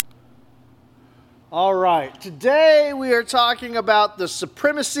All right, today we are talking about the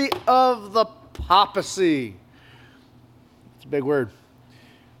supremacy of the papacy. It's a big word.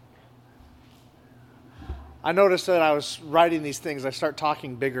 I noticed that I was writing these things, I start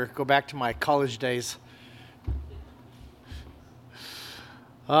talking bigger, go back to my college days.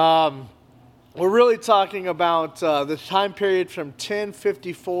 We're really talking about the time period from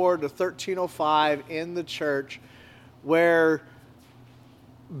 1054 to 1305 in the church, where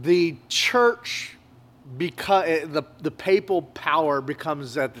the church, the papal power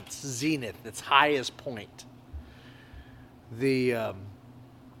becomes at its zenith, its highest point.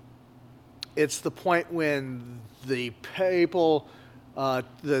 It's the point when the papal,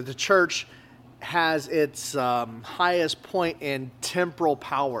 the church has its highest point in temporal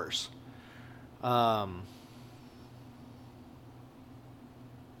powers. And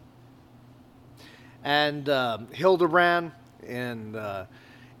Hildebrand and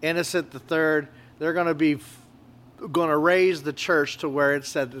Innocent III, they're going to be raise the church to where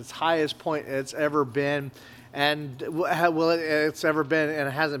it's at its highest point it's ever been, and it's ever been, and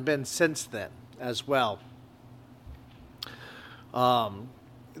it hasn't been since then as well.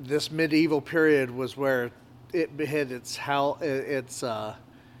 This medieval period was where it hit its health, but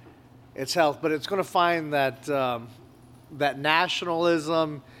it's going to find that that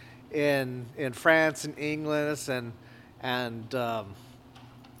nationalism in France and England and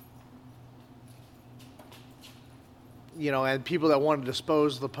and people that want to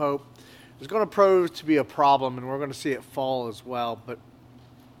dispose of the Pope is going to prove to be a problem, and we're going to see it fall as well. But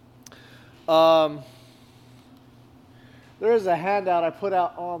there is a handout I put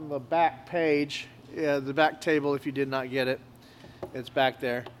out on the back page, the back table. If you did not get it, it's back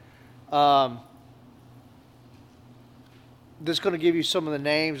there. Just going to give you some of the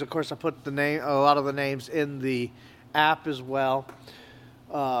names. Of course, I put a lot of the names in the app as well.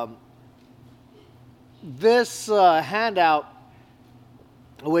 This handout,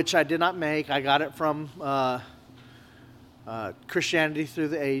 which I did not make, I got it from Christianity Through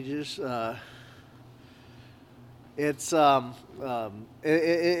the Ages. It's going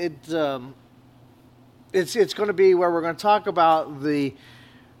to be where we're going to talk about the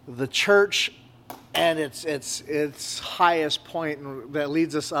church and its highest point that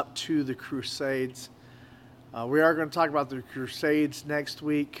leads us up to the Crusades. We are going to talk about the Crusades next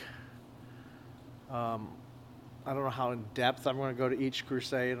week. I don't know how in depth I'm going to go to each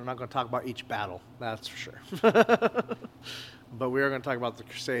crusade. I'm not going to talk about each battle, that's for sure. But we are going to talk about the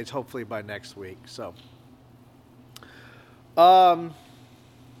Crusades hopefully by next week. So, as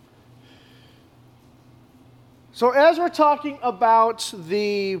we're talking about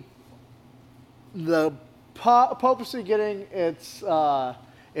the papacy getting its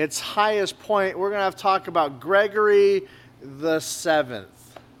highest point, we're going to have to talk about Gregory the Seventh.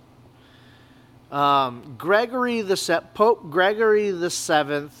 Pope Gregory the Seventh.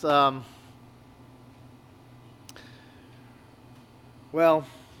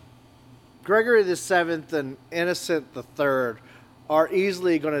 Gregory the Seventh and Innocent the Third are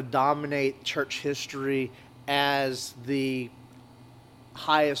easily going to dominate church history as the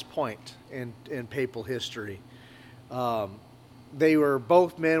highest point in papal history. Both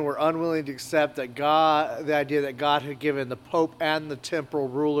men were unwilling to accept the idea that God had given the Pope and the temporal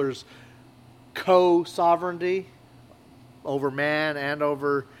rulers co-sovereignty over man and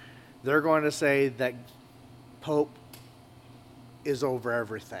over. They're going to say that Pope is over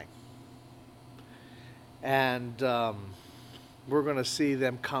everything, and we're going to see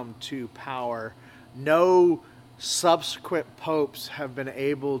them come to power. No subsequent popes have been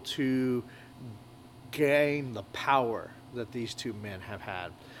able to gain the power that these two men have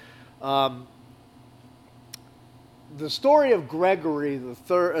had. The story of Gregory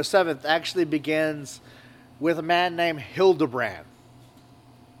the Seventh actually begins with a man named Hildebrand.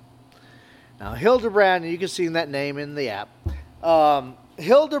 Now, Hildebrand, you can see that name in the app.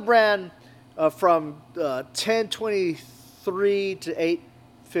 Hildebrand, from 1023 to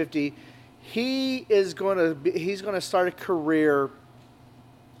 850, he's going to start a career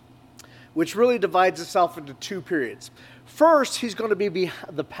which really divides itself into two periods. First, he's going to be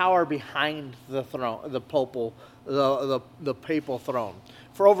the power behind the throne, the papal throne,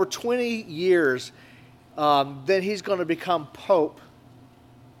 for over 20 years. Then he's going to become Pope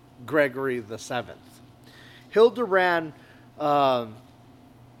Gregory the Seventh. Hildebrand was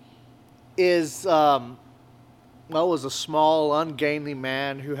a small, ungainly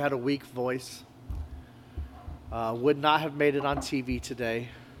man who had a weak voice. Would not have made it on TV today.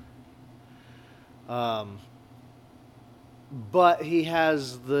 But he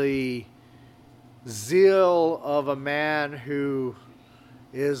has the zeal of a man who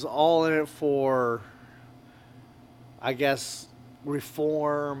is all in it for, I guess,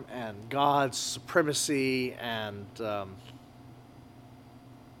 reform and God's supremacy, and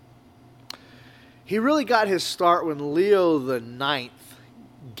he really got his start when Leo the Ninth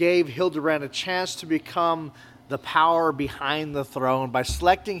gave Hildebrand a chance to become the power behind the throne by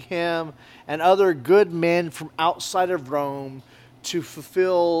selecting him and other good men from outside of Rome to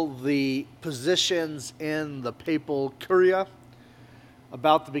fulfill the positions in the papal curia.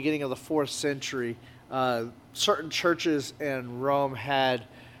 About the beginning of the 4th century, certain churches in Rome had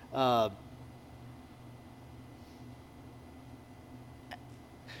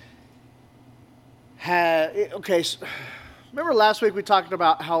remember last week we talked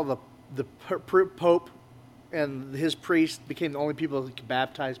about how the Pope and his priest became the only people who could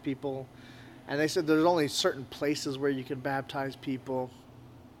baptize people, and they said there's only certain places where you can baptize people.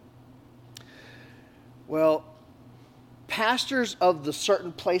 Well, pastors of the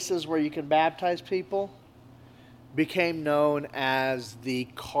certain places where you can baptize people became known as the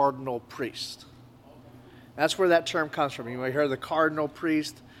cardinal priest. That's where that term comes from. You might hear the cardinal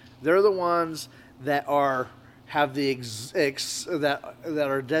priest. They're the ones that have the that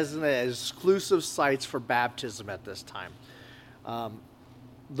are designated as exclusive sites for baptism at this time.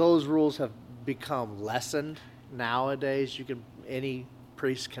 Those rules have become lessened nowadays. Any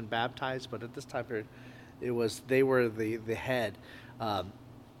priest can baptize, but at this time period, they were the head,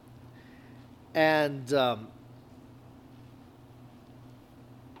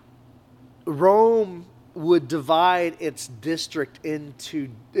 Rome would divide its district into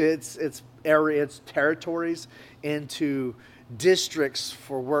its area, its territories, into districts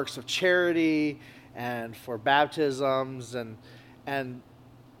for works of charity and for baptisms, and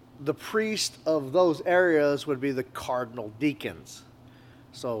the priest of those areas would be the cardinal deacons.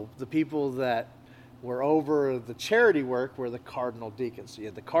 So the people that were over the charity work were the cardinal deacons. So you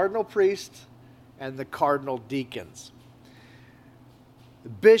had the cardinal priest and the cardinal deacons. The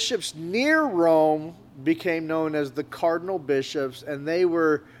bishops near Rome became known as the cardinal bishops, and they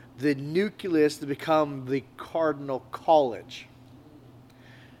were the nucleus to become the cardinal college.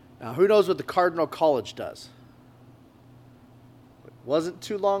 Now, who knows what the cardinal college does? It wasn't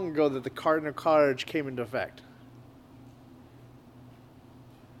too long ago that the cardinal college came into effect.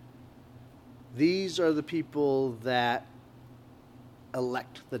 These are the people that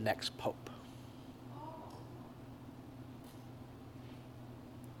elect the next pope.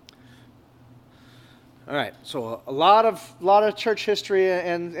 All right, so a lot of church history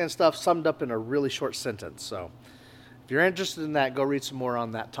and stuff summed up in a really short sentence. So if you're interested in that, go read some more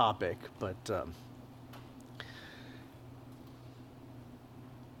on that topic. But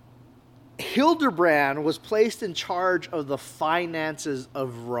Hildebrand was placed in charge of the finances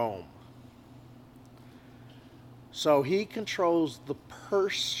of Rome. So he controls the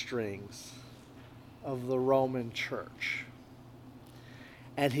purse strings of the Roman church.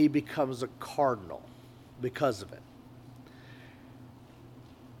 And he becomes a cardinal because of it.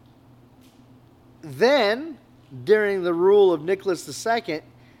 Then, during the rule of Nicholas II,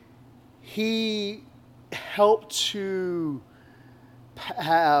 he helped to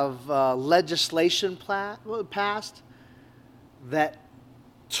have legislation passed that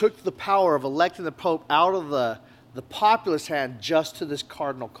took the power of electing the Pope out of the populace hand just to this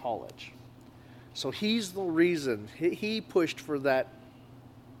cardinal college. So he's the reason. He pushed for that.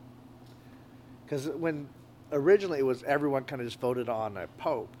 Because when originally it was everyone kind of just voted on a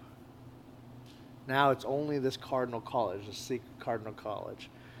pope. Now it's only this cardinal college, the secret cardinal college.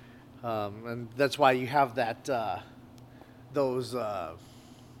 And that's why you have that those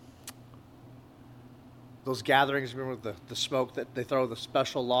gatherings, remember with the smoke that they throw the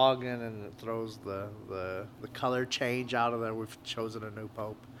special log in and it throws the color change out of there. We've chosen a new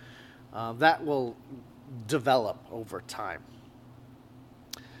pope. That will develop over time.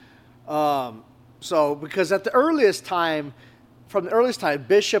 So, because from the earliest time,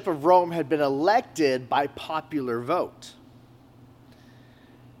 Bishop of Rome had been elected by popular vote.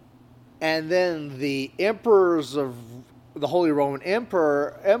 And then the emperors of the Holy Roman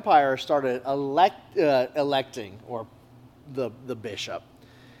Empire started electing the bishop.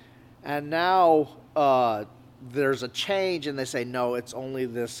 And now there's a change, and they say, no, it's only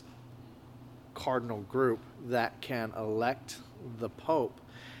this cardinal group that can elect the pope.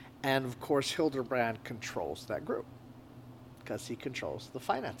 And, of course, Hildebrand controls that group because he controls the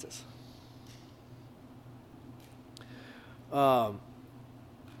finances.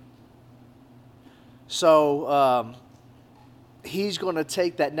 He's going to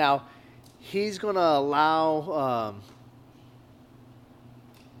take that. Now, he's going to allow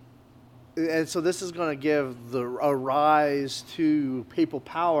and so this is going to give a rise to papal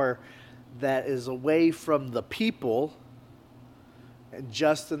power that is away from the people and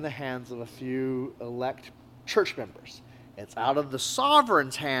just in the hands of a few elect church members. It's out of the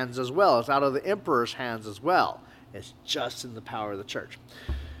sovereign's hands as well. It's out of the emperor's hands as well. It's just in the power of the church.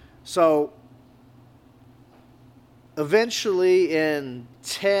 So eventually in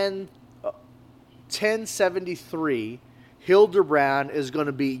 1073, Hildebrand is going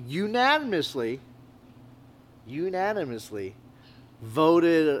to be unanimously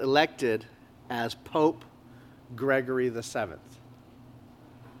elected as Pope Gregory the Seventh.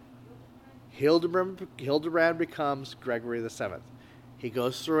 Hildebrand becomes Gregory the Seventh. He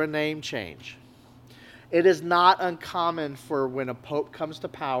goes through a name change. It is not uncommon for when a pope comes to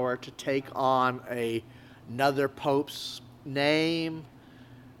power to take on another pope's name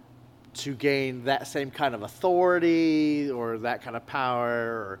to gain that same kind of authority or that kind of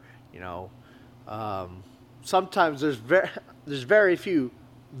power, or sometimes there's very few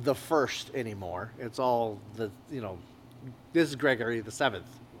the first anymore. It's all this is Gregory the Seventh.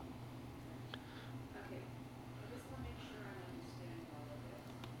 Okay, I just want to make sure I understand all of this.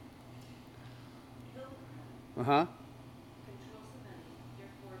 Hildebrand controls the money,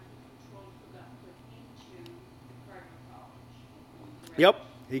 therefore he controls who got put into the Cardinal College. Correct? Yep,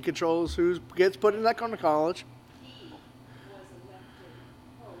 he controls who gets put in that kind of college. He was elected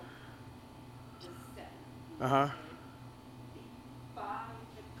Pope the seventh. Uh-huh. By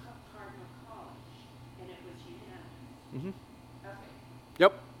the Cardinal College, and it was unanimous. Mm-hmm. Okay,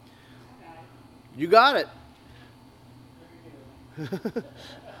 Yep, got it. you got it.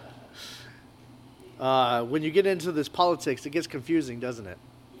 When you get into this politics, it gets confusing, doesn't it?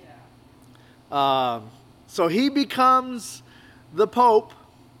 Yeah. So he becomes the Pope,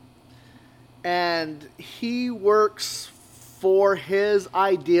 and he works for his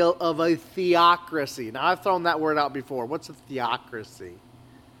ideal of a theocracy. Now, I've thrown that word out before. What's a theocracy?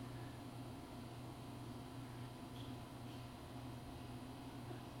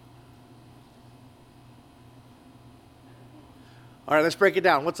 All right, let's break it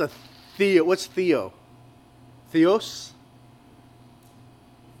down. What's Theo? Theos?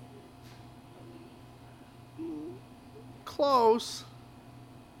 Close.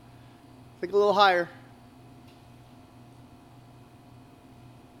 Think a little higher.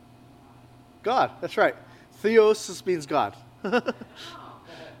 God, that's right. Theos means God. And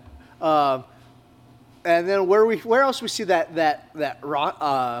then where else we see that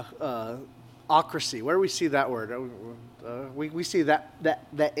ocracy? Where do we see that word? We see that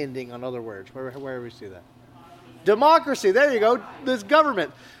ending on other words. Where do we see that? Democracy. There you go. This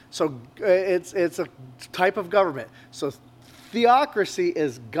government. So it's a type of government. So theocracy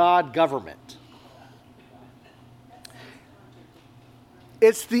is God government.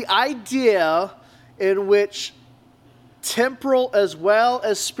 It's the idea in which temporal as well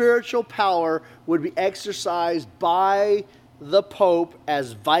as spiritual power would be exercised by the Pope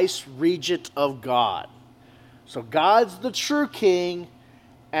as vice regent of God. So God's the true king,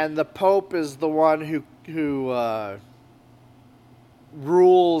 and the Pope is the one who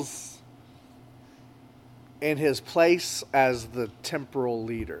rules in his place as the temporal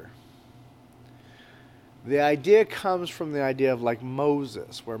leader. The idea comes from the idea of like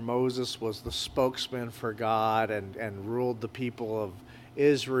Moses, where Moses was the spokesman for God and ruled the people of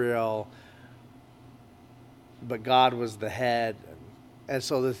Israel, but God was the head. And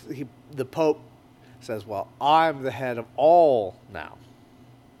so the Pope says, well, I'm the head of all now.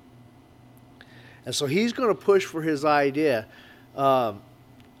 And so he's going to push for his idea.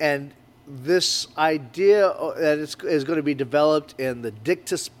 And this idea that is going to be developed in the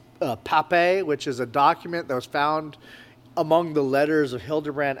Dictus Papae, which is a document that was found among the letters of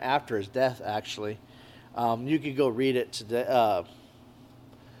Hildebrand after his death, actually. You can go read it today,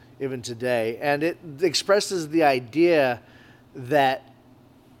 even today. And it expresses the idea that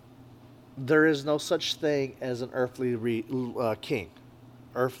there is no such thing as an earthly king,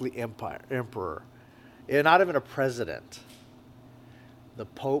 earthly emperor. And not even a president. The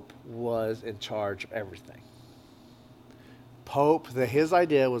Pope was in charge of everything. His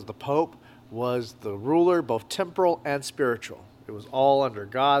idea was the Pope was the ruler, both temporal and spiritual. It was all under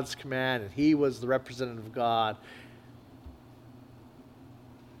God's command, and he was the representative of God.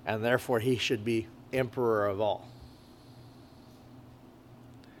 And therefore, he should be emperor of all.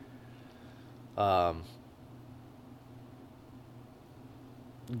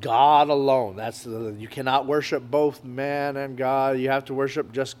 God alone. You cannot worship both man and God. You have to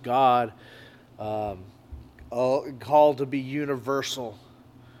worship just God. Called to be universal,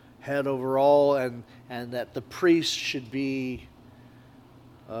 head over all, and that the priest should be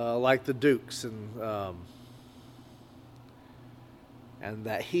like the dukes, and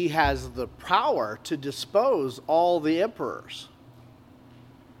that he has the power to dispose all the emperors.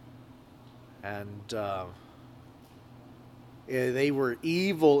 And they were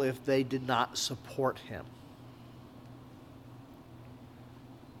evil if they did not support him.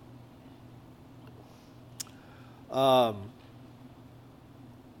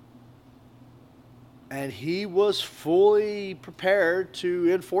 And he was fully prepared to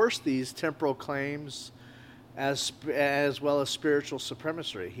enforce these temporal claims as well as spiritual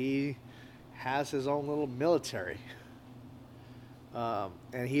supremacy. He has his own little military.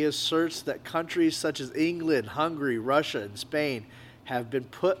 And he asserts that countries such as England, Hungary, Russia, and Spain have been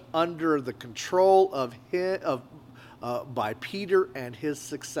put under the control by Peter and his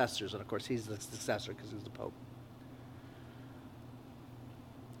successors. And of course, he's the successor because he's the Pope.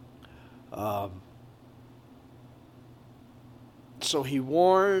 So he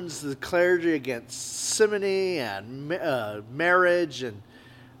warns the clergy against simony and marriage, and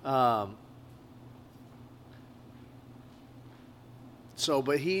but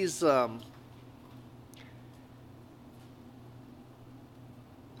he's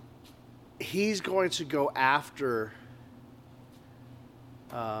going to go after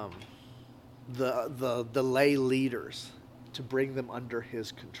the lay leaders to bring them under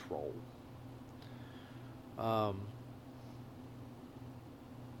his control.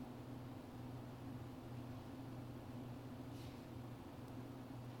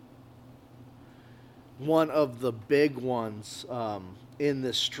 One of the big ones in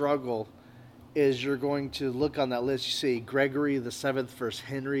this struggle is, you're going to look on that list, you see Gregory the Seventh versus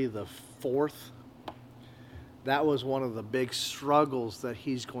Henry the Fourth. That was one of the big struggles that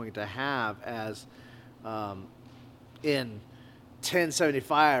he's going to have, as in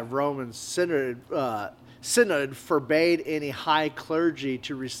 1075 Roman Synod forbade any high clergy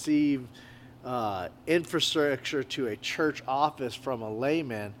to receive infrastructure to a church office from a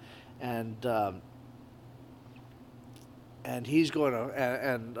layman, and he's going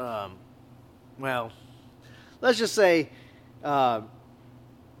to, well, let's just say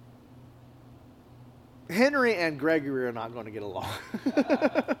Henry and Gregory are not going to get along.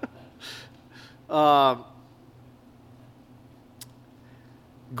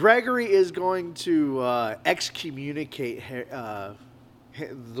 Gregory is going to excommunicate the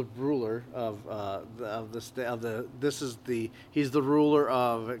ruler he's the ruler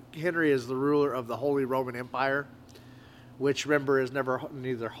of, Henry is the ruler of the Holy Roman Empire, which, remember, is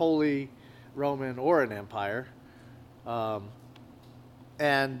neither Holy Roman or an empire.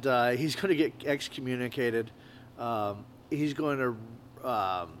 And he's going to get excommunicated. He's going to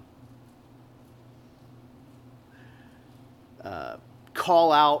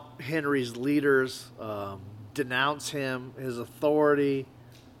call out Henry's leaders, denounce him, his authority.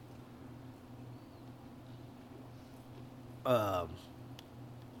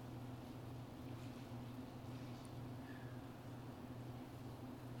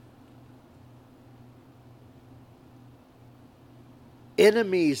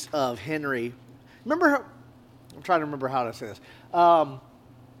 Enemies of Henry. I'm trying to remember how to say this.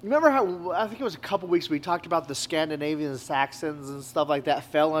 Remember how, I think it was a couple weeks, we talked about the Scandinavian Saxons and stuff like that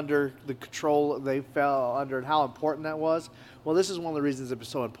fell under the control they fell under, and how important that was? Well, this is one of the reasons it was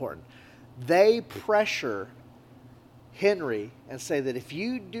so important. They pressure Henry and say that if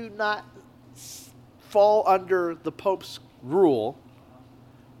you do not fall under the Pope's rule,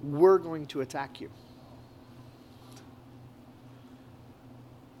 we're going to attack you.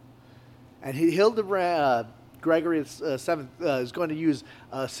 And Hildebrand, Gregory VII is going to use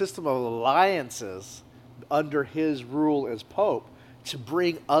a system of alliances under his rule as Pope to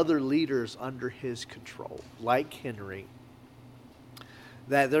bring other leaders under his control, like Henry.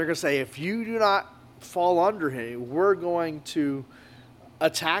 That they're going to say, if you do not fall under him, we're going to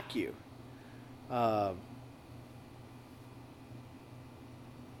attack you. And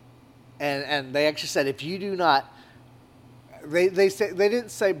they actually said, if you do not, they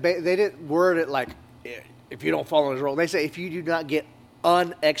didn't word it like, if you don't follow his rule. They say, if you do not get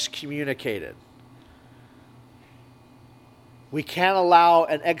unexcommunicated. We can't allow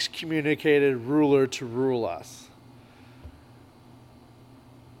an excommunicated ruler to rule us.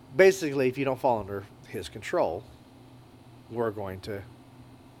 Basically, if you don't fall under his control, we're going to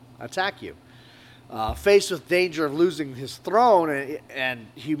attack you. Faced with danger of losing his throne and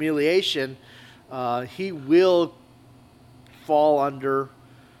humiliation, he will fall under,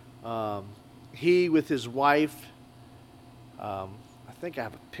 he with his wife, I think I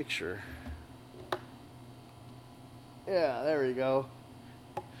have a picture. Yeah, there we go.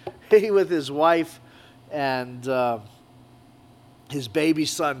 He with his wife and his baby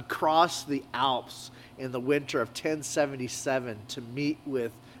son crossed the Alps in the winter of 1077 to meet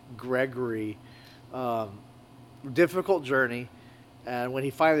with Gregory. Difficult journey, and when he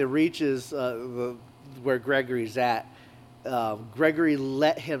finally reaches where Gregory's at, Gregory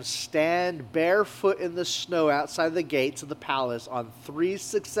let him stand barefoot in the snow outside the gates of the palace on 3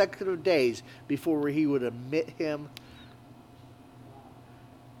 consecutive days before he would admit him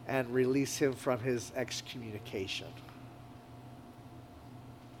and release him from his excommunication.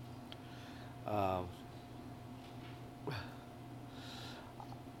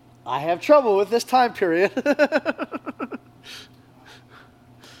 I have trouble with this time period.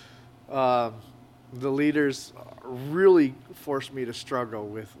 The leaders really forced me to struggle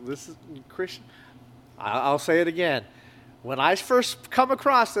with this is Christian. I'll say it again. When I first come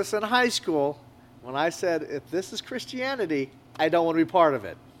across this in high school, when I said, if this is Christianity, I don't want to be part of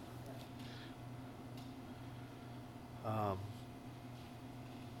it.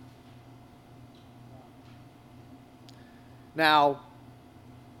 Now,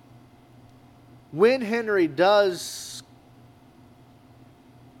 when Henry does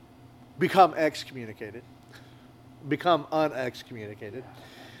become unexcommunicated,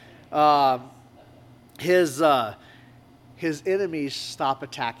 his enemies stop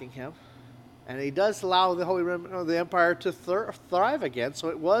attacking him, and he does allow the Holy Roman of the Empire to thrive again.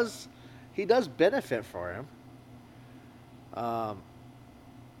 So he does benefit for him.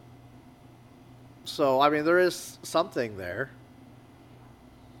 So I mean, there is something there.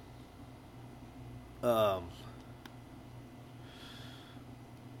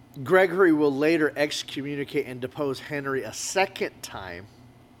 Gregory will later excommunicate and depose Henry a second time,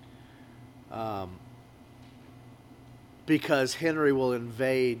 because Henry will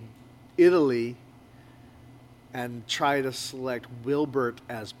invade Italy and try to select Wilbert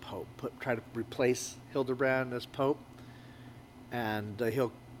as pope, try to replace Hildebrand as pope, and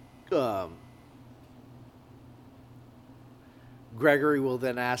Gregory will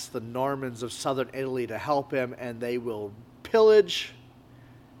then ask the Normans of southern Italy to help him, and they will pillage.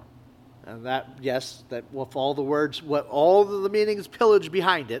 And that with all the words, what all the meanings pillage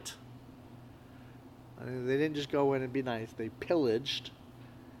behind it. I mean, they didn't just go in and be nice. They pillaged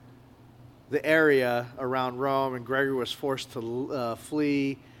the area around Rome, and Gregory was forced to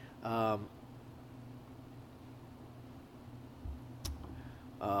flee.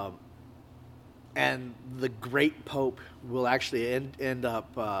 And the great pope will actually end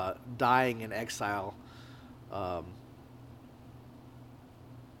up dying in exile,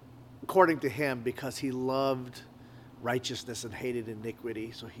 according to him, because he loved righteousness and hated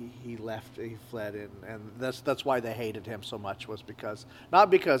iniquity. So he fled, and that's why they hated him so much, was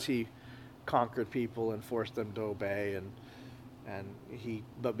not because he conquered people and forced them to obey,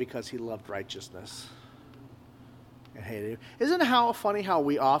 but because he loved righteousness and hated it. Isn't it funny how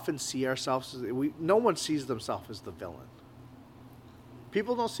we often see ourselves no one sees themselves as the villain.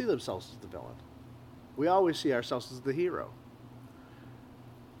 People don't see themselves as the villain. We always see ourselves as the hero.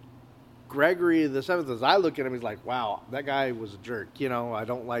 Gregory the Seventh, as I look at him, he's like, wow, that guy was a jerk. I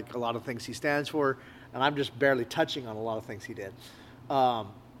don't like a lot of things he stands for, and I'm just barely touching on a lot of things he did. But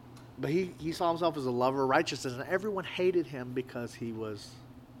he saw himself as a lover of righteousness, and everyone hated him because he was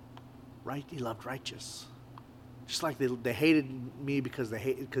right. He loved righteous. Just like they hated me because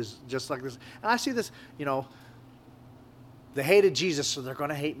just like this. And I see this, they hated Jesus, so they're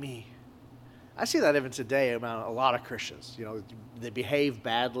going to hate me. I see that even today among a lot of Christians. They behave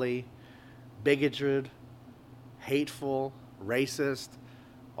badly, bigoted, hateful, racist.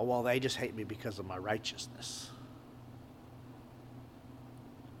 Oh, well, they just hate me because of my righteousness.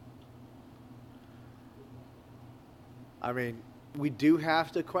 I mean, we do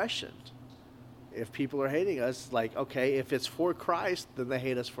have to question. If people are hating us, like, okay, if it's for Christ, then they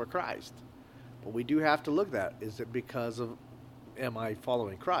hate us for Christ. But we do have to look at that. Is it because of, am I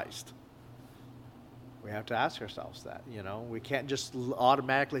following Christ? We have to ask ourselves that, We can't just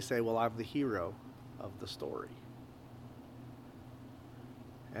automatically say, well, I'm the hero of the story.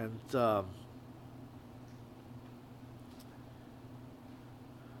 And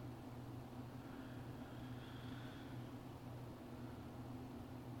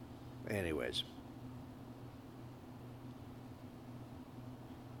anyways.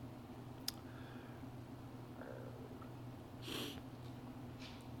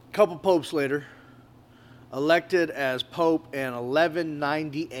 A couple popes later, elected as pope in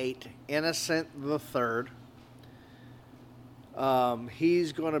 1198, Innocent III.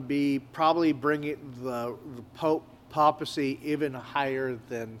 He's going to be probably bringing the papacy even higher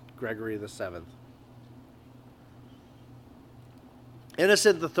than Gregory VII.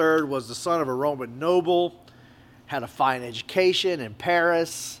 Innocent III was the son of a Roman noble, had a fine education in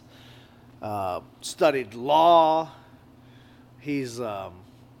Paris, studied law. He's had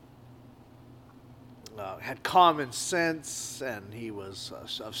common sense, and he was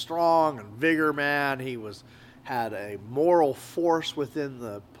a strong and vigor man. He had a moral force within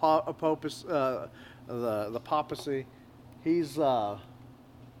the papacy. He's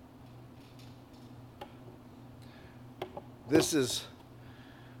this is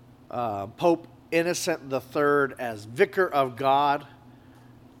Pope Innocent III as Vicar of God.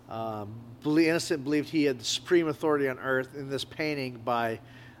 Innocent believed he had the supreme authority on earth. In this painting by,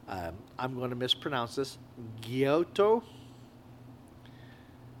 I'm going to mispronounce this, Giotto,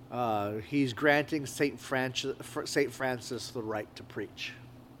 he's granting Saint Francis the right to preach.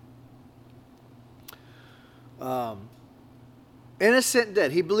 Innocent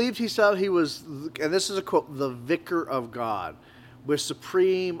did. He believed he was, and this is a quote, the Vicar of God with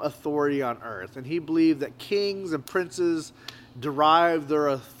supreme authority on earth. And he believed that kings and princes derived their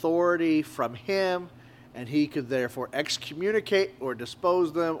authority from him, and he could therefore excommunicate or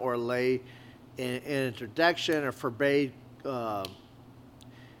dispose them or lay in interdiction or forbade.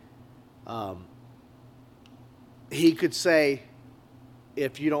 He could say,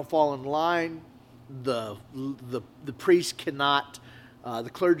 if you don't fall in line, the priest cannot, the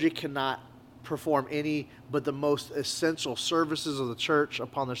clergy cannot perform any but the most essential services of the church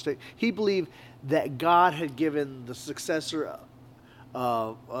upon their state. He believed that God had given the successor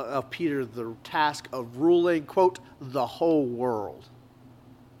of Peter the task of ruling, quote, the whole world.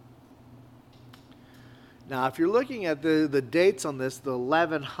 Now, if you're looking at the dates on this, the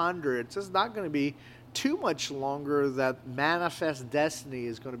 1100s, it's not going to be too much longer that Manifest Destiny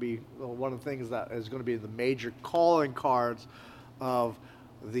is going to be one of the things that is going to be the major calling cards of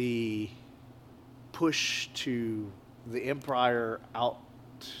the push to the empire out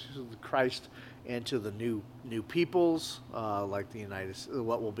to Christ and to the new peoples, like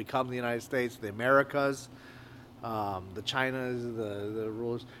what will become the United States, the Americas, the Chinas, the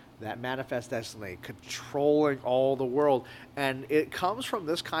rulers. That Manifest Destiny, controlling all the world, and it comes from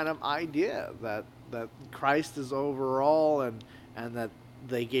this kind of idea that Christ is over all, and that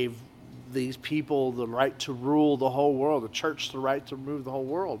they gave these people the right to rule the whole world, the church the right to rule the whole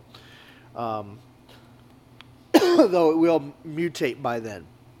world. Though it will mutate by then.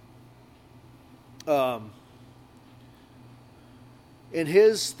 In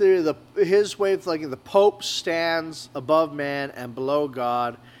his theory, his way of thinking, the Pope stands above man and below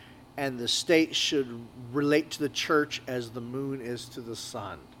God, and the state should relate to the church as the moon is to the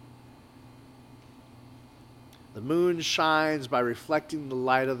sun. The moon shines by reflecting the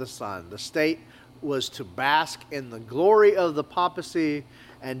light of the sun. The state was to bask in the glory of the papacy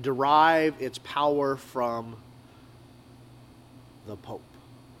and derive its power from the Pope.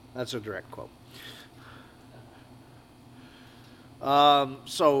 That's a direct quote.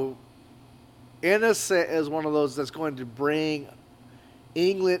 So Innocent is one of those that's going to bring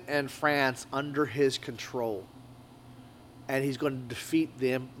England and France under his control, and he's going to defeat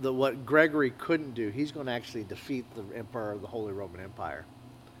what Gregory couldn't do. He's going to actually defeat the emperor of the Holy Roman Empire.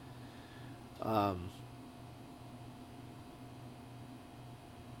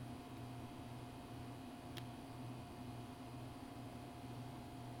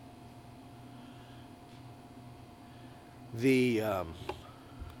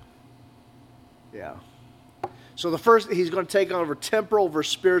 So the first, he's going to take over temporal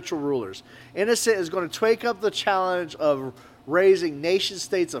versus spiritual rulers. Innocent is going to take up the challenge of raising nation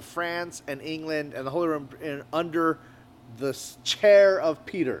states of France and England and the Holy Roman under the chair of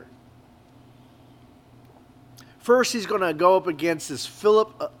Peter. First, he's going to go up against this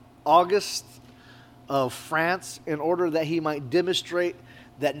Philip August of France in order that he might demonstrate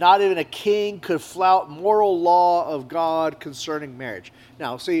that not even a king could flout moral law of God concerning marriage.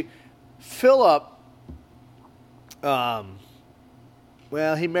 Now, see, Philip, he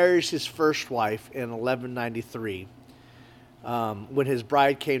marries his first wife in 1193. When his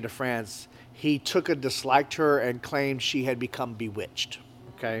bride came to France, he took a dislike to her and claimed she had become bewitched.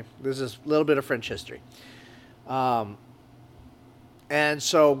 Okay, this is a little bit of French history. And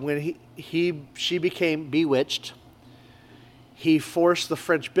so when she became bewitched, he forced the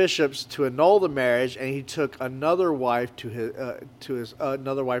French bishops to annul the marriage, and he took another wife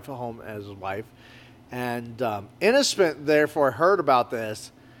another wife at home as his wife. And Innocent therefore heard about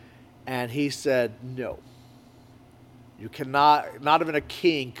this, and he said, "No, you cannot. Not even a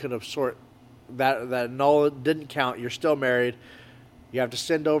king could have that annul didn't count. You're still married. You have to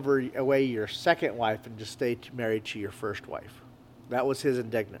send away your second wife and just stay married to your first wife." That was his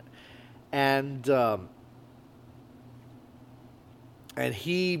indignant. And And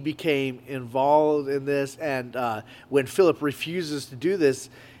he became involved in this. And when Philip refuses to do this,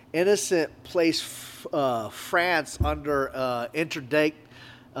 Innocent placed France under interdict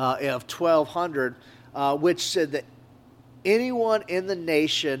of 1200, which said that anyone in the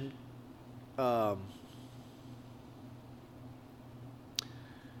nation well,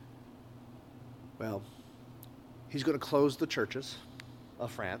 he's going to close the churches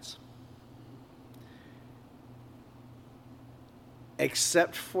of France,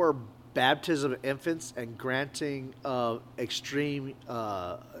 except for baptism of infants and granting of extreme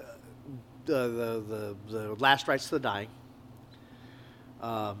the last rites to the dying.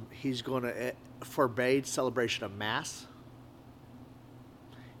 He's going to forbade celebration of mass.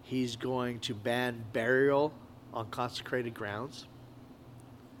 He's going to ban burial on consecrated grounds.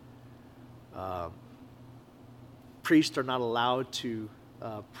 Priests are not allowed to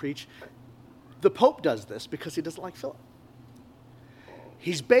preach. The Pope does this because he doesn't like Philip.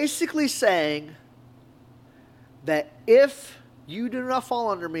 He's basically saying that if you do not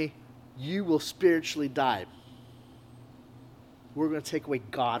fall under me, you will spiritually die. We're going to take away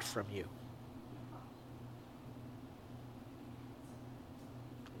God from you.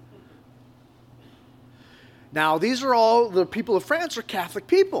 Now, these are all, the people of France are Catholic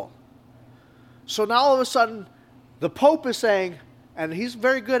people. So now all of a sudden, the Pope is saying, and he's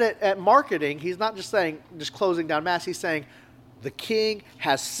very good at marketing, he's not just saying, just closing down Mass, he's saying, the king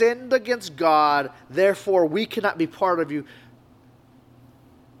has sinned against God, therefore we cannot be part of you.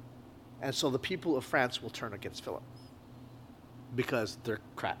 And so the people of France will turn against Philip. Because they're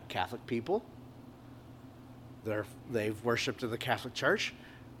Catholic people. They've worshipped in the Catholic Church.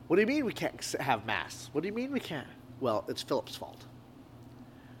 What do you mean we can't have Mass? What do you mean we can't? Well, it's Philip's fault.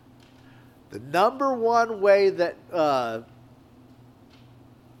 The number one way that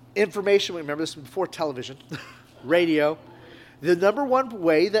information, remember this was before television, radio, the number one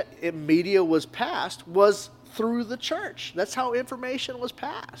way that media was passed was through the church. That's how information was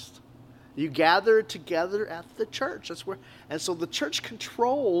passed. You gather together at the church. That's where, and so the church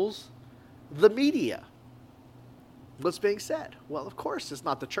controls the media. What's being said? Well, of course, it's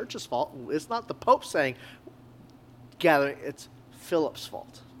not the church's fault. It's not the Pope saying gathering. It's Philip's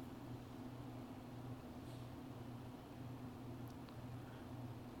fault.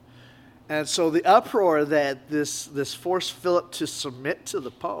 And so the uproar that this forced Philip to submit to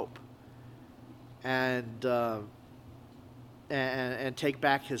the Pope and take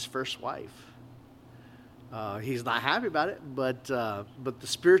back his first wife. He's not happy about it, but the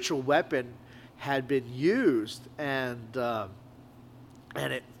spiritual weapon had been used, and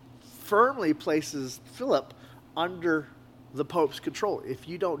it firmly places Philip under the Pope's control. If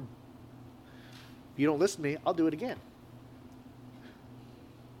you don't listen to me, I'll do it again.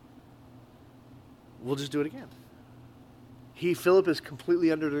 We'll just do it again. Philip is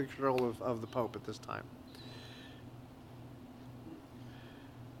completely under the control of the Pope at this time.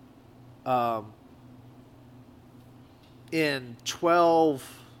 In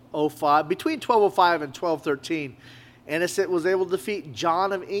 1205, between 1205 and 1213, Innocent was able to defeat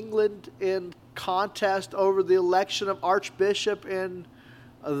John of England in contest over the election of Archbishop in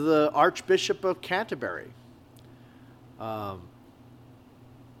the Archbishop of Canterbury.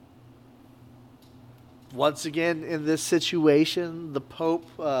 Once again, in this situation, the Pope,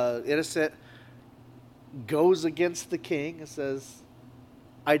 Innocent, goes against the king and says,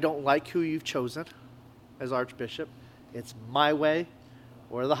 I don't like who you've chosen as Archbishop. It's my way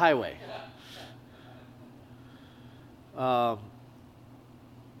or the highway.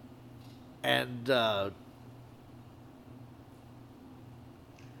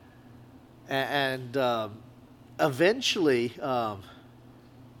 Eventually,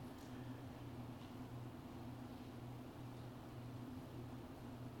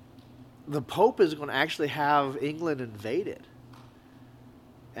 the Pope is going to actually have England invaded.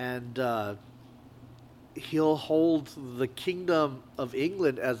 And he'll hold the kingdom of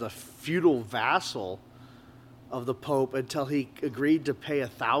England as a feudal vassal of the Pope until he agreed to pay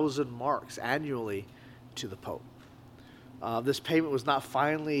 1,000 marks annually to the Pope. This payment was not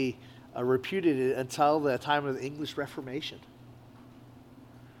finally repudiated until the time of the English Reformation.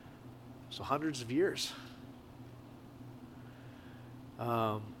 So hundreds of years.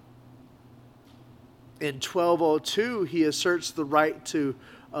 In 1202, he asserts the right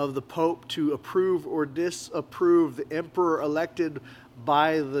of the Pope to approve or disapprove the emperor elected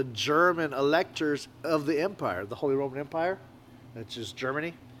by the German electors of the empire, the Holy Roman Empire, which is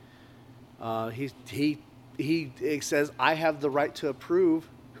Germany. He says, I have the right to approve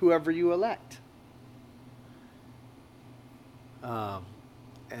whoever you elect. And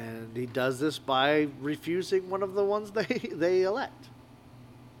he does this by refusing one of the ones they elect.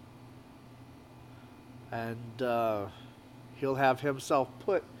 and he'll have himself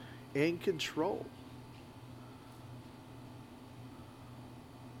put in control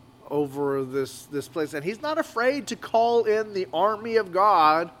over this place. And he's not afraid to call in the army of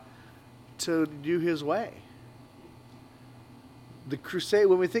God to do his way. The crusade,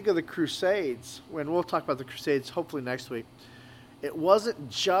 when we think of the Crusades, when we'll talk about the Crusades hopefully next week, it wasn't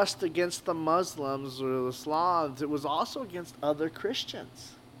just against the Muslims or the Slavs, it was also against other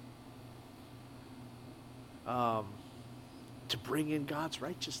Christians. To bring in God's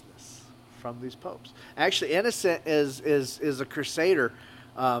righteousness from these popes. Actually, Innocent is a crusader.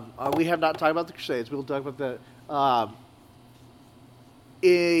 We have not talked about the Crusades. We'll talk about that.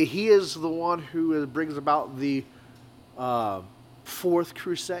 He is the one who brings about the Fourth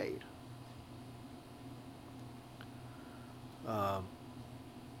Crusade.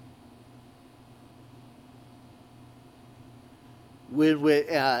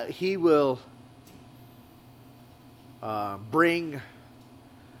 He will bring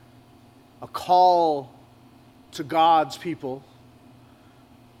a call to God's people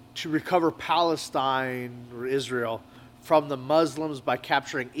to recover Palestine or Israel from the Muslims by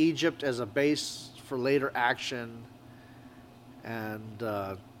capturing Egypt as a base for later action. And,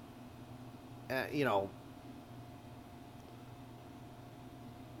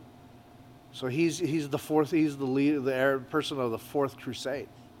 so he's the leader, the person of the Fourth Crusade.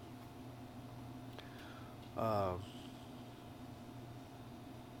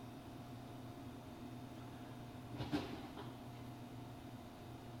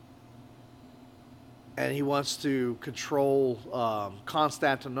 And he wants to control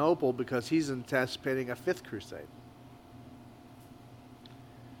Constantinople because he's anticipating a Fifth Crusade.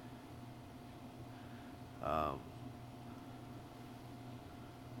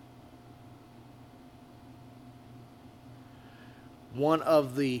 One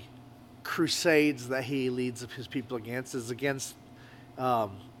of the crusades that he leads his people against is against the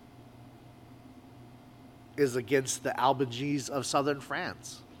Albigenses of southern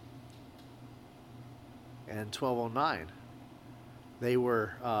France. In 1209, they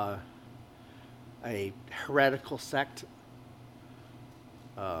were a heretical sect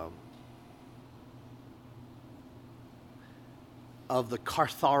of the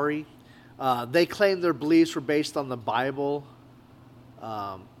Cathari. They claimed their beliefs were based on the Bible,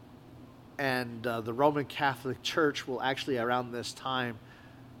 and the Roman Catholic Church will actually around this time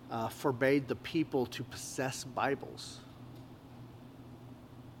forbade the people to possess Bibles.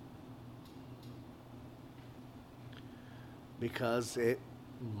 Because it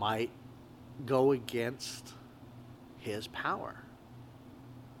might go against his power.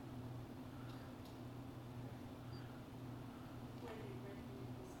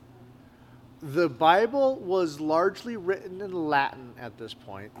 The Bible was largely written in Latin at this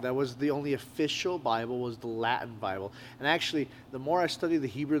point. That was the only official Bible, was the Latin Bible. And actually, the more I study the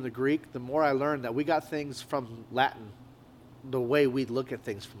Hebrew and the Greek, the more I learned that we got things from Latin, the way we look at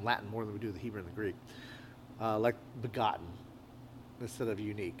things from Latin more than we do the Hebrew and the Greek. Like begotten instead of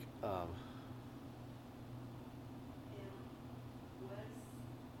unique.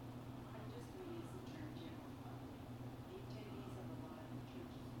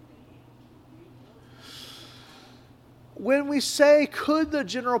 When we say, could the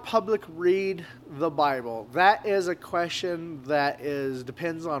general public read the Bible? That is a question that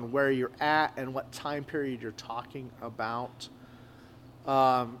depends on where you're at and what time period you're talking about.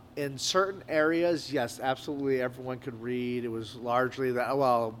 In certain areas, yes, absolutely, everyone could read. It was largely that,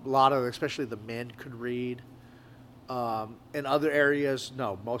 well, a lot of, especially the men could read. In other areas,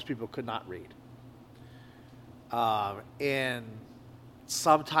 no, most people could not read. In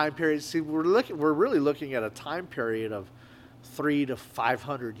some time periods, see, we're really looking at a time period of 300 to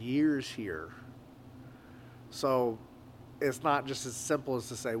 500 years here. So it's not just as simple as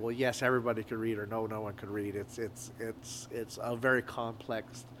to say, well, yes, everybody could read, or no one could read. It's a very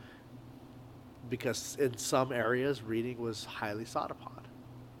complex, because in some areas reading was highly sought upon,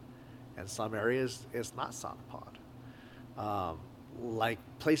 and some areas it's not sought upon. Like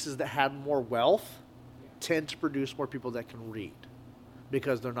places that had more wealth tend to produce more people that can read,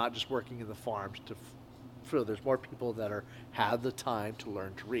 because they're not just working in the farms to fill. There's more people that have the time to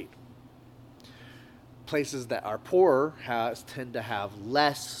learn to read. Places that are poorer tend to have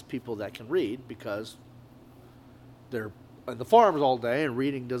less people that can read, because they're in the farms all day, and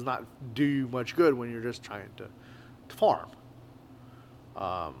reading does not do you much good when you're just trying to farm.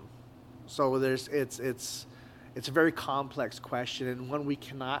 So it's a very complex question, and one we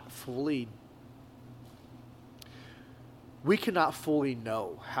cannot fully we cannot fully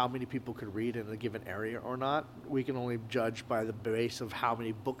know how many people could read in a given area or not. We can only judge by the base of how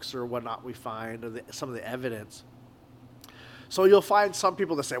many books or whatnot we find, or some of the evidence. So you'll find some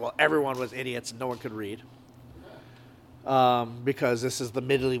people that say, well, everyone was idiots and no one could read. Because this is the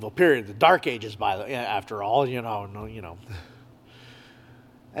medieval period, the Dark Ages, after all, no.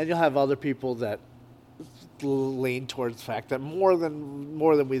 And you'll have other people that lean towards the fact that more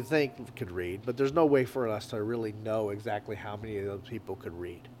than we think could read, but there's no way for us to really know exactly how many of those people could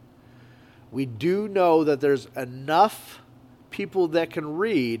read. We do know that there's enough people that can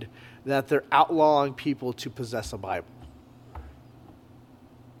read that they're outlawing people to possess a Bible.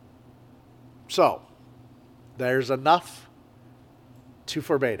 So, there's enough to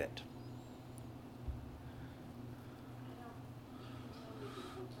forbid it.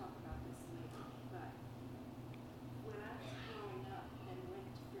 We'll talk about this later, but when I was growing up and went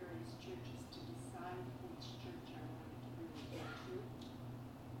to various churches to decide which church I wanted to really go to,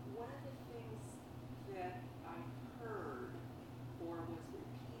 one of the things that I heard or was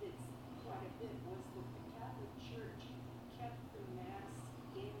repeated quite a bit was that the Catholic Church kept the Mass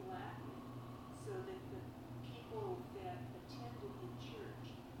in Latin so that the people that attended the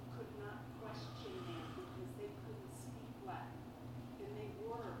church could not question them because they couldn't speak Latin. And they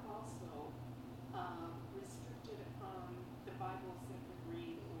were also restricted on the Bibles they could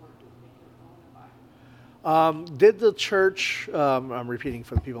read or could make their own Bible. Did the church, I'm repeating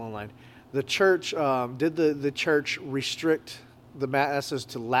for the people online, the church, did the church restrict the masses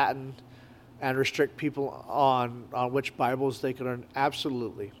to Latin and restrict people on which Bibles they could learn?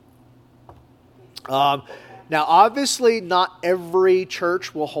 Absolutely. Now, obviously, not every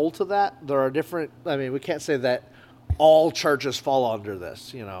church will hold to that. There are different, we can't say that all churches fall under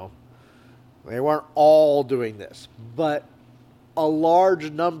this, They weren't all doing this. But a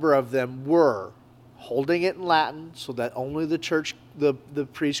large number of them were holding it in Latin so that only the church, the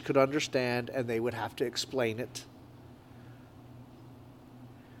priest could understand, and they would have to explain it.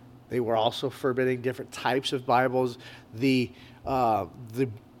 They were also forbidding different types of Bibles. The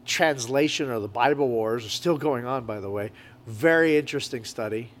translation or the Bible wars are still going on, by the way. Very interesting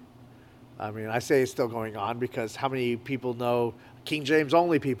study. I say it's still going on because how many people know King James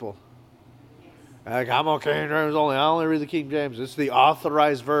only people? Like, I'm on King James only. I only read the King James. It's the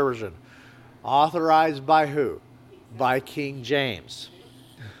authorized version. Authorized by who? By King James.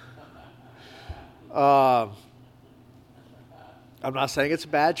 I'm not saying it's a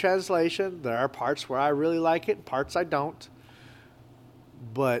bad translation. There are parts where I really like it, parts I don't.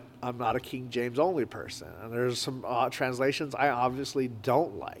 But I'm not a King James only person. And there's some translations I obviously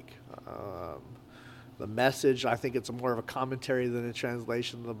don't like. The Message, I think it's more of a commentary than a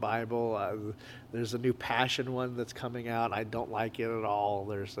translation of the Bible. There's a new Passion one that's coming out. I don't like it at all.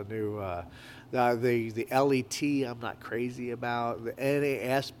 There's a new, the LET I'm not crazy about. The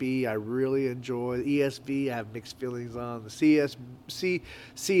NASB I really enjoy. The ESV I have mixed feelings on. The CSB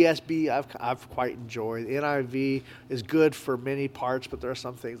I've quite enjoyed. The NIV is good for many parts, but there are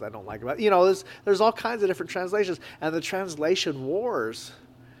some things I don't like about it. There's all kinds of different translations. And the translation wars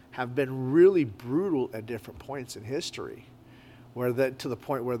have been really brutal at different points in history, to the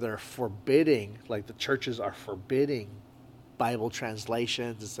point where they're forbidding, like the churches are forbidding Bible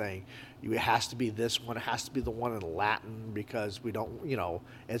translations and saying it has to be this one, it has to be the one in Latin because we don't,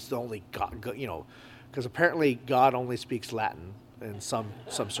 it's the only God, because apparently God only speaks Latin in some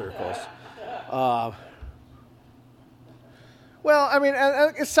circles. Well,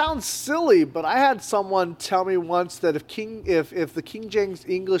 it sounds silly, but I had someone tell me once that if the King James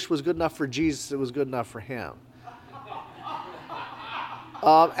English was good enough for Jesus, it was good enough for him.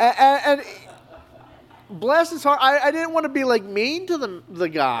 And bless his heart, I didn't want to be mean to the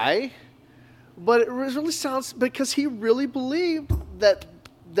guy, but it really sounds, because he really believed that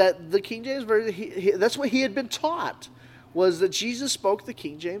the King James version, that's what he had been taught, was that Jesus spoke the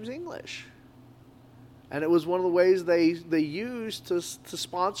King James English. And it was one of the ways they used to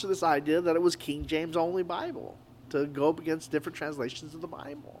sponsor this idea that it was King James only Bible, to go up against different translations of the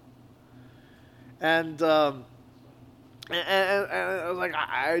Bible. And I was like,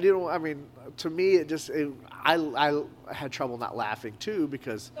 I didn't. To me, I had trouble not laughing too,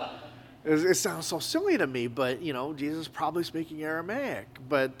 because it sounds so silly to me. But Jesus is probably speaking Aramaic,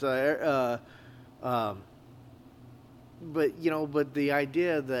 but the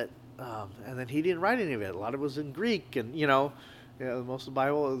idea that. And then he didn't write any of it. A lot of it was in Greek, and most of the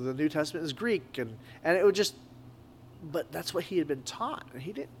Bible, the New Testament is Greek, and it would just. But that's what he had been taught, and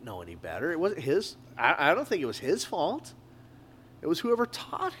he didn't know any better. It wasn't his. I don't think it was his fault. It was whoever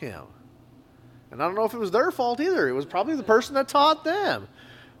taught him, and I don't know if it was their fault either. It was probably the person that taught them.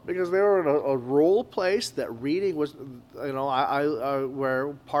 because they were in a rural place that reading was,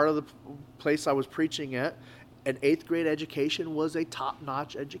 where part of the place I was preaching at, an 8th grade education was a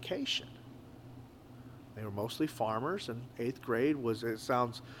top-notch education. They were mostly farmers, and 8th grade was, it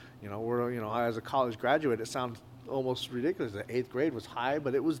sounds, as a college graduate, it sounds almost ridiculous that 8th grade was high,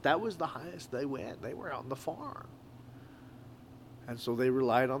 but that was the highest they went. They were out on the farm. And so they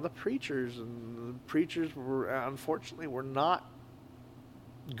relied on the preachers, and the preachers unfortunately were not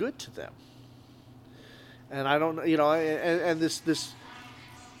good to them. And I don't, and this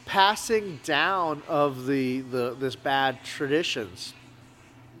passing down of this bad traditions.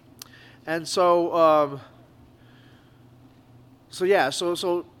 And so I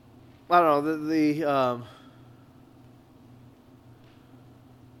don't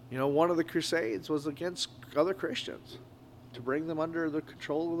know, one of the Crusades was against other Christians to bring them under the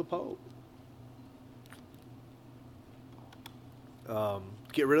control of the Pope.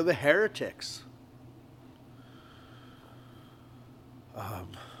 Get rid of the heretics.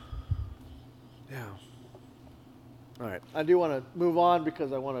 Yeah. All right. I do want to move on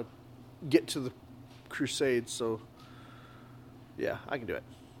because I want to get to the Crusades. So, yeah, I can do it.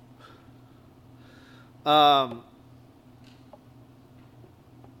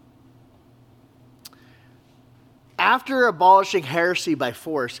 After abolishing heresy by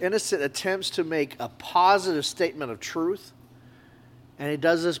force, Innocent attempts to make a positive statement of truth. And he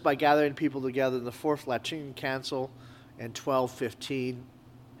does this by gathering people together in the Fourth Lateran Council in 1215,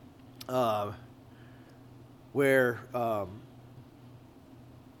 where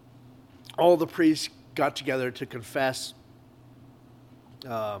all the priests got together to confess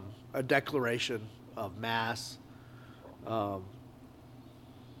a declaration of Mass.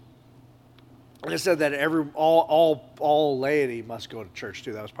 And it said that all laity must go to church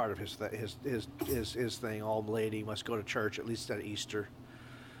too. That was part of his thing. All laity must go to church at least at Easter.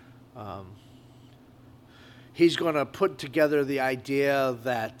 He's going to put together the idea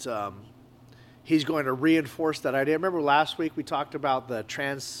that he's going to reinforce that idea. Remember last week we talked about the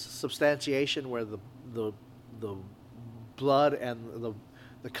transubstantiation, where the blood and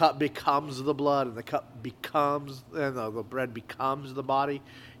the cup becomes the blood, and the cup becomes, and the bread becomes the body.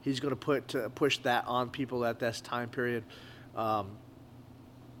 He's going to push that on people at this time period,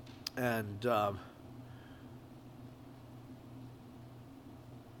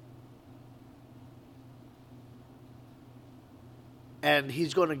 and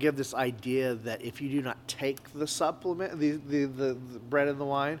he's going to give this idea that if you do not take the supplement, the bread and the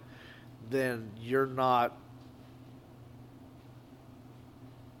wine, then you're not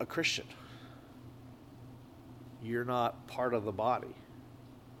a Christian. You're not part of the body.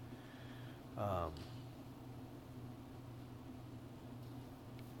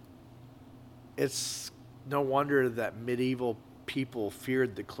 It's no wonder that medieval people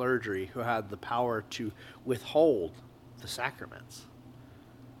feared the clergy, who had the power to withhold the sacraments.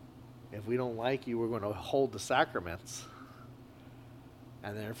 If we don't like you, we're going to hold the sacraments.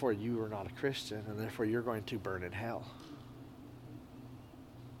 And therefore you are not a Christian, and therefore you're going to burn in hell.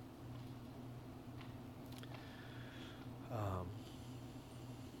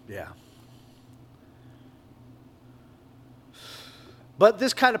 Yeah. But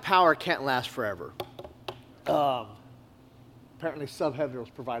this kind of power can't last forever. Apparently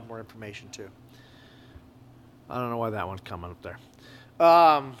subheaders provide more information too. I don't know why that one's coming up there.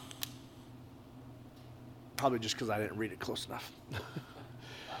 Probably just because I didn't read it close enough.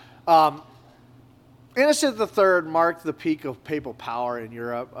 Innocent III marked the peak of papal power in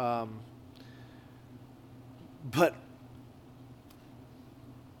Europe. But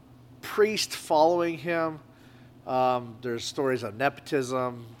priests following him, there's stories of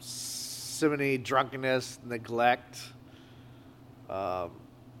nepotism, simony, drunkenness, neglect, all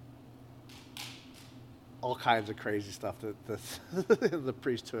kinds of crazy stuff that in the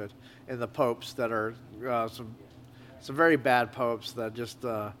priesthood and the popes that are some very bad popes that just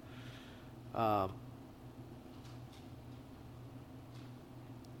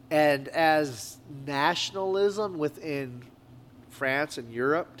and as nationalism within France and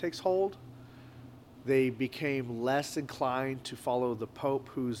Europe takes hold, they became less inclined to follow the Pope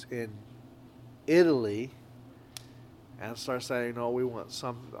who's in Italy, and start saying, no, we want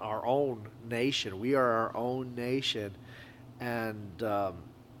our own nation. We are our own nation. And the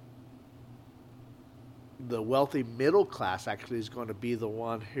wealthy middle class actually is going to be the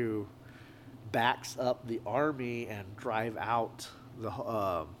one who backs up the army and drive out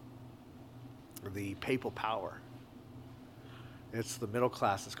the papal power. It's the middle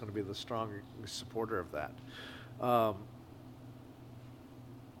class that's going to be the strong supporter of that.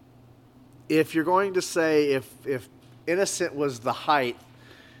 If you're going to say if Innocent was the height,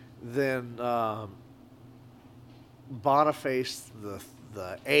 then Boniface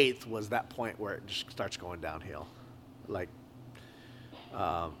the eighth was that point where it just starts going downhill. Like,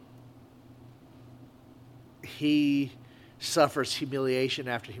 he suffers humiliation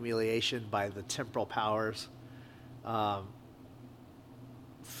after humiliation by the temporal powers.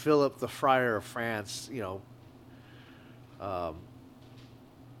 Philip the Friar of France,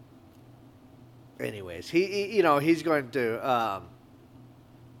 anyways, he's going to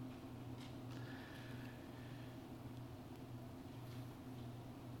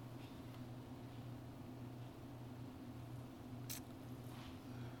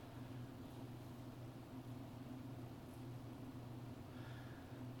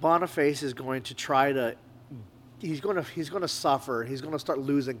Boniface is going to try to he's going to suffer. He's going to start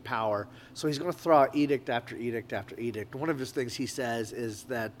losing power. So he's going to throw out edict after edict after edict. One of his things he says is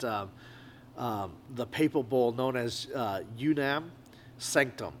that the papal bull known as Unam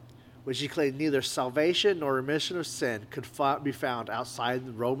Sanctum, which he claimed neither salvation nor remission of sin could be found outside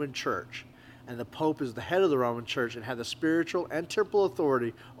the Roman Church, and the Pope is the head of the Roman Church and had the spiritual and temporal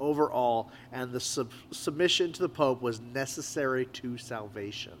authority over all, and the submission to the Pope was necessary to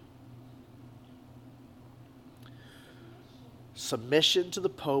salvation. Submission to the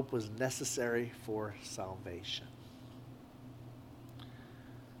Pope was necessary for salvation.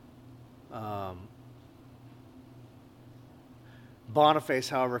 Boniface,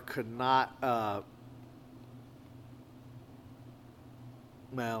 however, could not,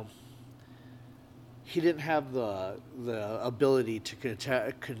 he didn't have the ability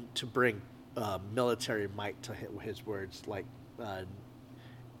to bring military might to his words like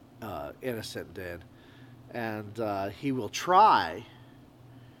Innocent did. And he will try.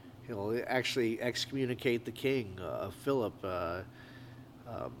 He'll actually excommunicate the king, Philip.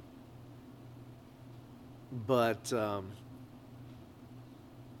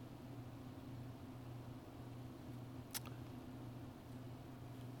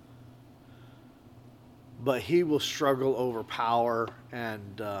 But he will struggle over power,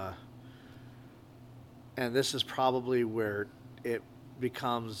 and this is probably where it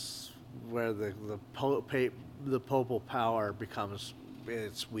becomes where the papal power becomes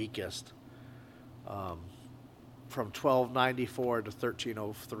its weakest, from 1294 to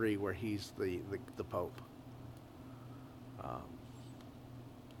 1303, where he's the Pope.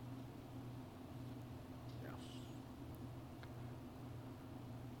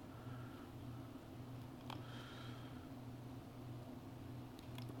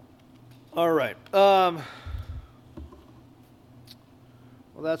 All right. Well,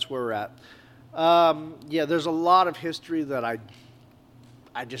 that's where we're at. There's a lot of history that I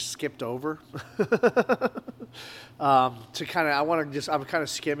just skipped over. I'm kind of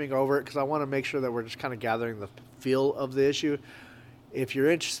skimming over it because I want to make sure that we're just kind of gathering the feel of the issue. If you're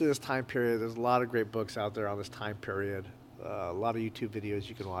interested in this time period, there's a lot of great books out there on this time period. A lot of YouTube videos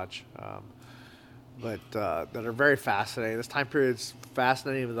you can watch. That are very fascinating. This time period is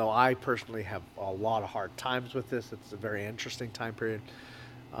fascinating, even though I personally have a lot of hard times with this. It's a very interesting time period.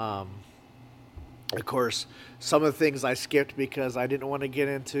 Of course, some of the things I skipped because I didn't want to get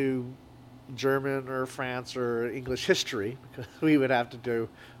into German or France or English history, because we would have to do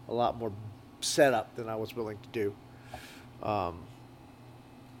a lot more setup than I was willing to do.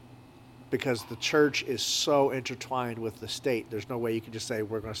 Because the church is so intertwined with the state. There's no way you can just say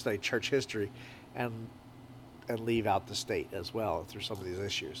we're going to study church history and leave out the state as well through some of these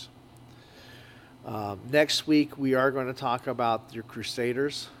issues. Next week, we are going to talk about your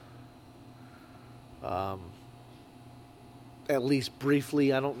Crusaders. At least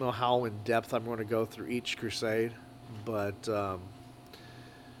briefly. I don't know how in depth I'm going to go through each crusade, but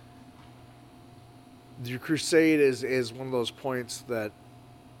your crusade is one of those points that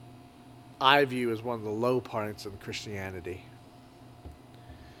I view as one of the low points in Christianity.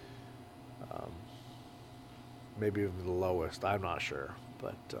 Maybe even the lowest. I'm not sure,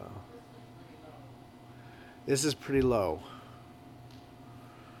 but this is pretty low.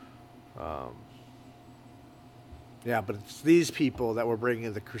 But it's these people that were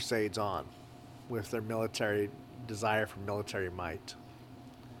bringing the Crusades on with their desire for military might.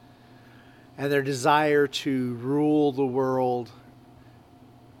 And their desire to rule the world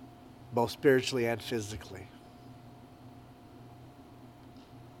both spiritually and physically.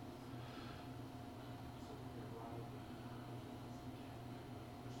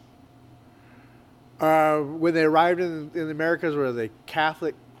 When they arrived in the Americas, were they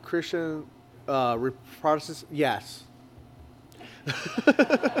Catholic, Christian, Protestants? Yes.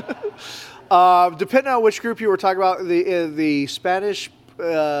 Depending on which group you were talking about, the Spanish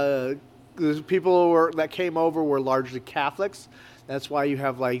the people that came over were largely Catholics. That's why you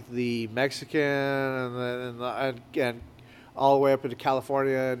have like the Mexican and all the way up into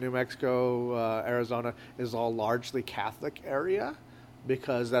California, New Mexico, Arizona is all largely Catholic area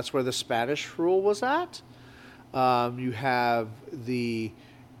because that's where the Spanish rule was at. You have the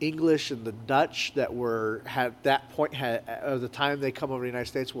English and the Dutch that at that point at the time they come over to the United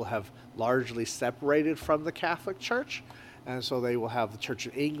States will have largely separated from the Catholic Church, and so they will have the Church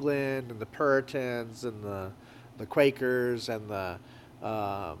of England and the Puritans and the Quakers and the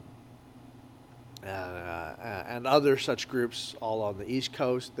and other such groups all on the East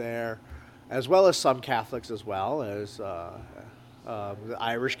Coast there, as well as some Catholics as well as the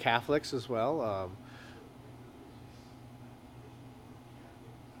Irish Catholics as well.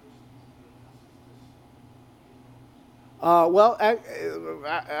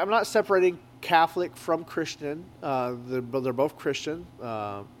 I'm not separating Catholic from Christian. They're both Christian.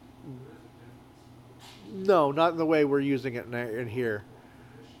 No, not in the way we're using it in here.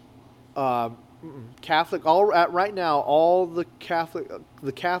 Catholic. Right now, all the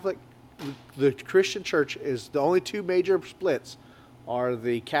Christian Church is the only two major splits are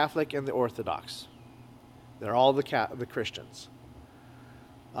the Catholic and the Orthodox. They're all the Christians.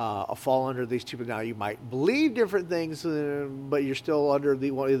 Fall under these two. Now you might believe different things, but you're still under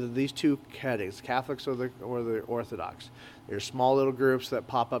either these two headings, Catholics or the Orthodox. There's small little groups that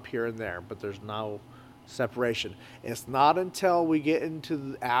pop up here and there, but there's no separation. It's not until we get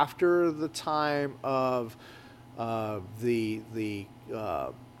into after the time of the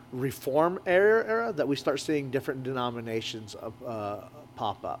Reform era that we start seeing different denominations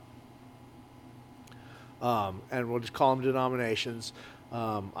pop up, and we'll just call them denominations.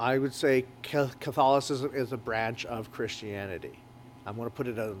 I would say Catholicism is a branch of Christianity. I'm going to put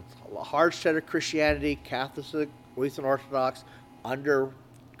it in a hard set of Christianity, Catholic, Lutheran Orthodox, under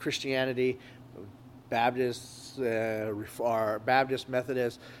Christianity, Baptists, Baptist,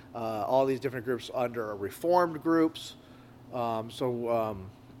 Methodist, all these different groups under Reformed groups. We're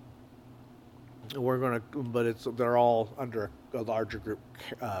going to, but they're all under a larger group,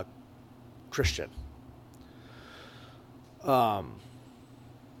 Christian.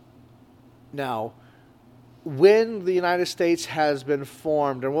 Now, when the United States has been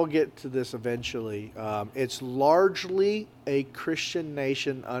formed, and we'll get to this eventually, it's largely a Christian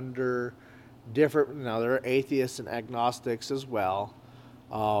nation under different. Now, there are atheists and agnostics as well,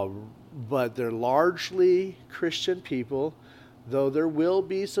 but they're largely Christian people. Though there will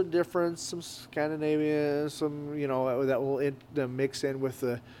be some difference, some Scandinavian, some that will mix in with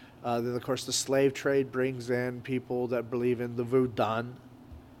the. Then of course the slave trade brings in people that believe in the voodoo.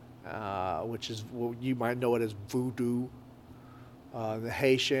 Which is you might know it as voodoo, the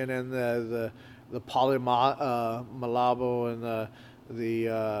Haitian and the Malabo and the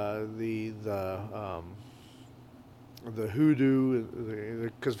hoodoo,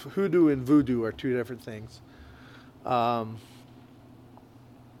 because hoodoo and voodoo are two different things. So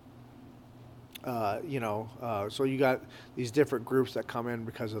you got these different groups that come in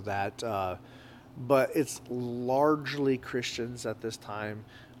because of that, but it's largely Christians at this time.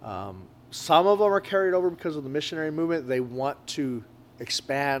 Some of them are carried over because of the missionary movement. They want to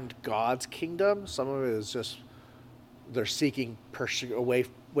expand God's kingdom. Some of it is just they're seeking away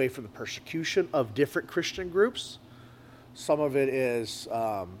from the persecution of different Christian groups. Some of it is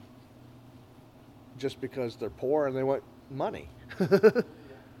just because they're poor and they want money.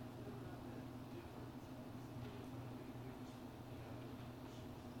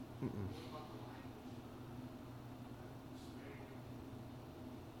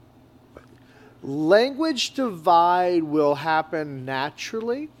 Language divide will happen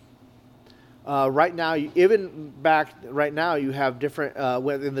naturally. Right now, you have different.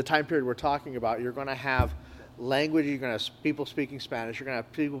 In the time period we're talking about, you're going to have language. You're going to have people speaking Spanish. You're going to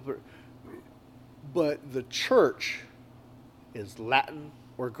have people, but the church is Latin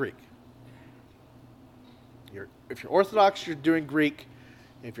or Greek. If you're Orthodox, you're doing Greek.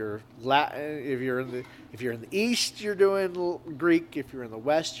 If you're Latin, if you're in the East, you're doing Greek. If you're in the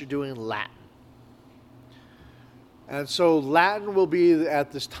West, you're doing Latin. And so Latin will be,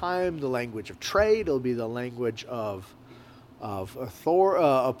 at this time, the language of trade. It'll be the language of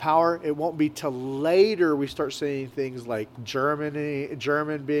power. It won't be till later we start seeing things like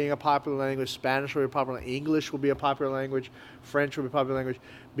German being a popular language, Spanish will be popular, English will be a popular language, French will be a popular language,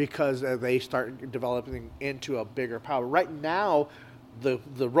 because they start developing into a bigger power. Right now, the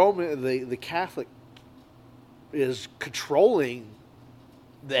Catholic is controlling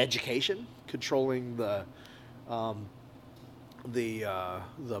the education, controlling the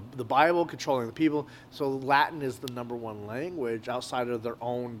Bible, controlling the people. So Latin is the number one language outside of their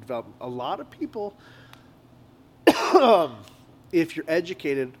own development. A lot of people if you're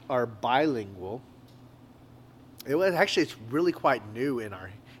educated, are bilingual. It's really quite new in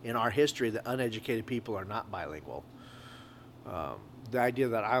our history that uneducated people are not bilingual. The idea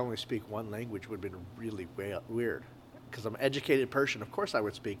that I only speak one language would have been really weird. Because I'm an educated person, of course I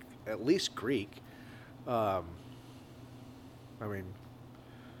would speak at least Greek. I mean,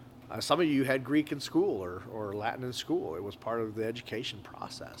 some of you had Greek in school or Latin in school. It was part of the education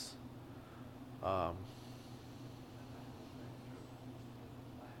process.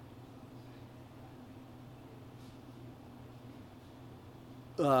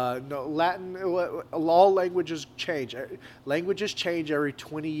 No, Latin, all languages change. Languages change every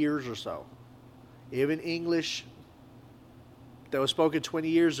 20 years or so. Even English that was spoken 20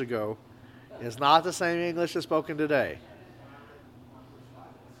 years ago is not the same English that's spoken today.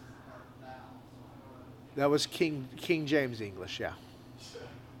 That was King James English, yeah.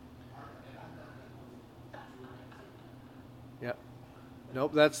 Yep.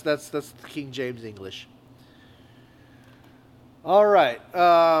 Nope, that's King James English. All right.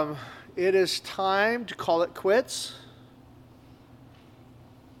 It is time to call it quits.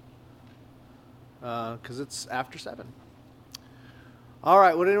 Because it's after 7. All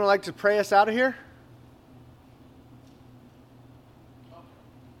right. Would anyone like to pray us out of here?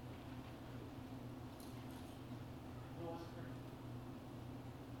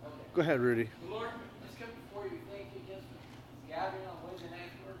 Go ahead, Rudy. Lord, let's come before you. Thank you again for this gathering on Wednesday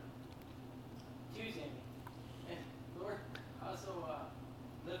night, Lord. Tuesday. And Lord, also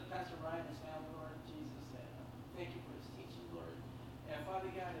lift Pastor Ryan and his family, Lord Jesus. And thank you for his teaching, Lord. And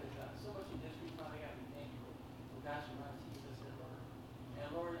Father God, there's so much in this week, Father God. We thank you for Pastor Ryan teaching us here, Lord. And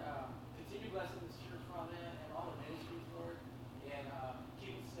Lord, continue blessing